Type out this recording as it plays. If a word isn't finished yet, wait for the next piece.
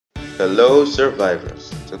Hello survivors,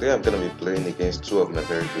 today I'm gonna be playing against two of my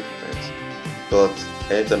very good friends, but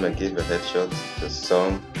anytime I give a headshot, the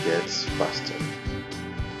song gets faster.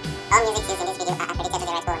 All music used in this video are accredited to the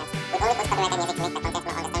rights owners. We only post copyrighted music to make the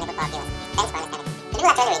content more understandable for our viewers. Thanks for understanding. To do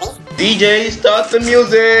our trailer release, DJ, start the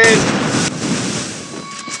music!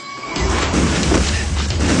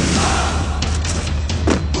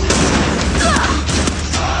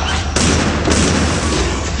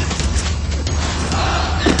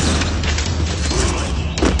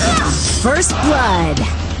 First blood.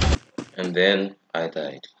 And then I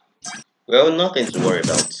died. Well, nothing to worry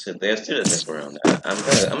about. There's still a second round.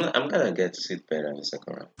 I'm gonna get to sit better in the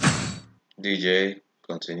second round. DJ,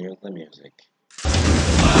 continue the music.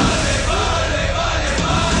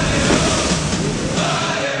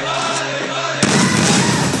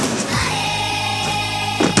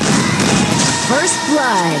 First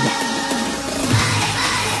blood.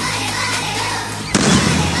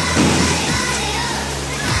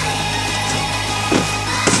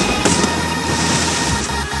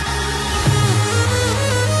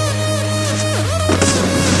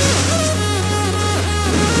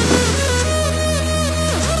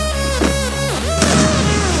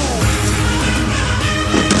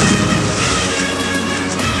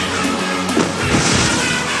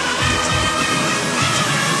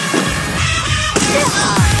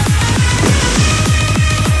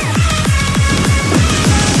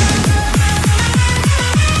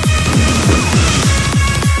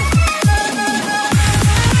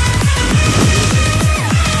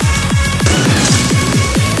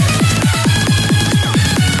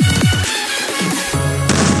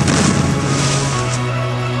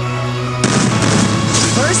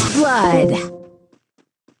 Blood.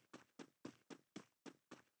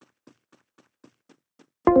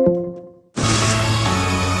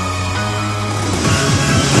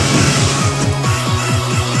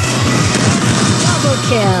 Double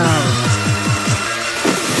kill.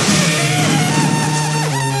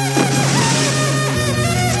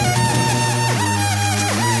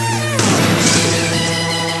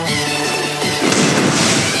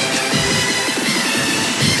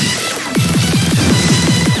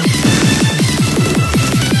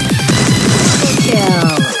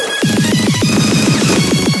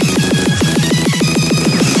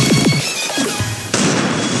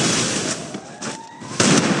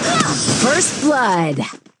 First blood.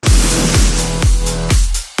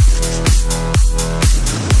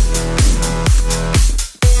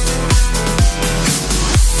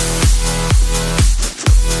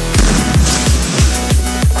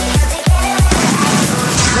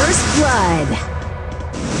 First blood.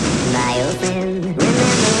 My old friend, remember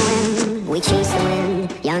when we chased the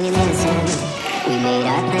wind, young and innocent? We made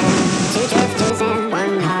our plan, two drifters and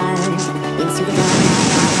one heart into the dark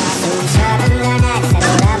night. So we sharpened our knives,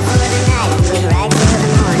 settled up for the night, we right till the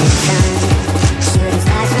morning sun. Shooting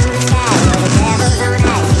stars from the sky, we're the devil's own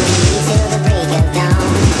eyes, we till the break of dawn.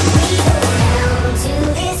 We go down to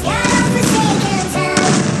this god-forsaken town.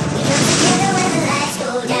 We come together when the lights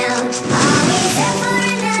go down. Always up for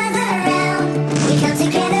another round. We come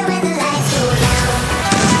together when the lights go down.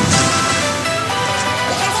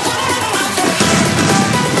 We come together when the lights go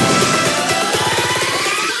down.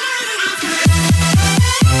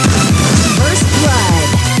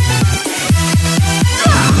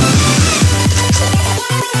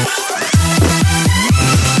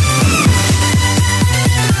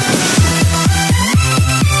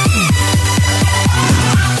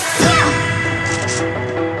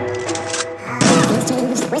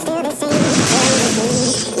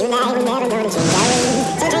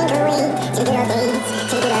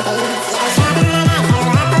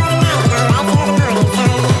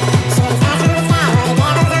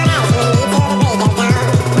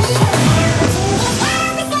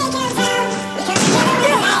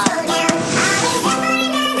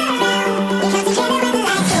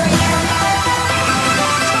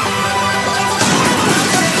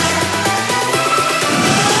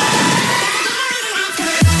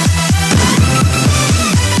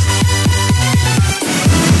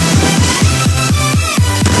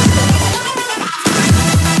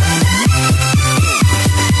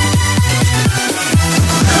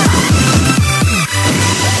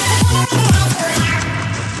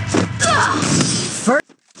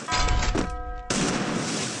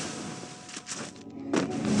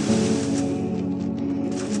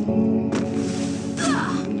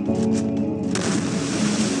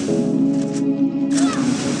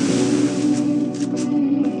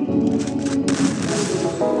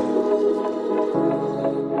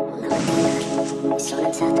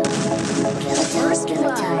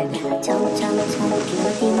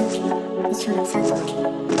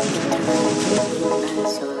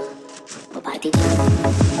 Double I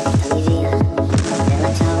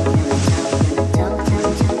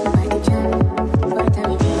kill.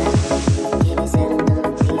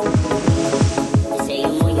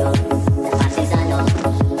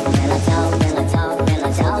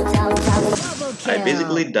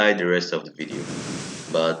 basically died the rest of the video.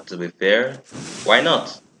 But to be fair, why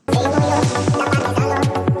not?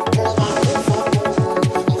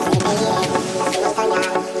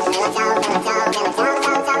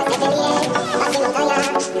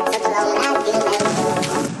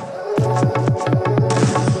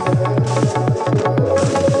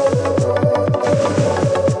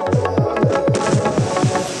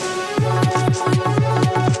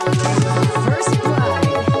 First blood.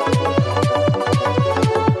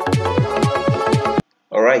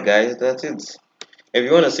 Alright guys, that's it. If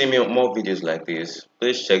you want to see more videos like this,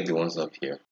 please check the ones up here.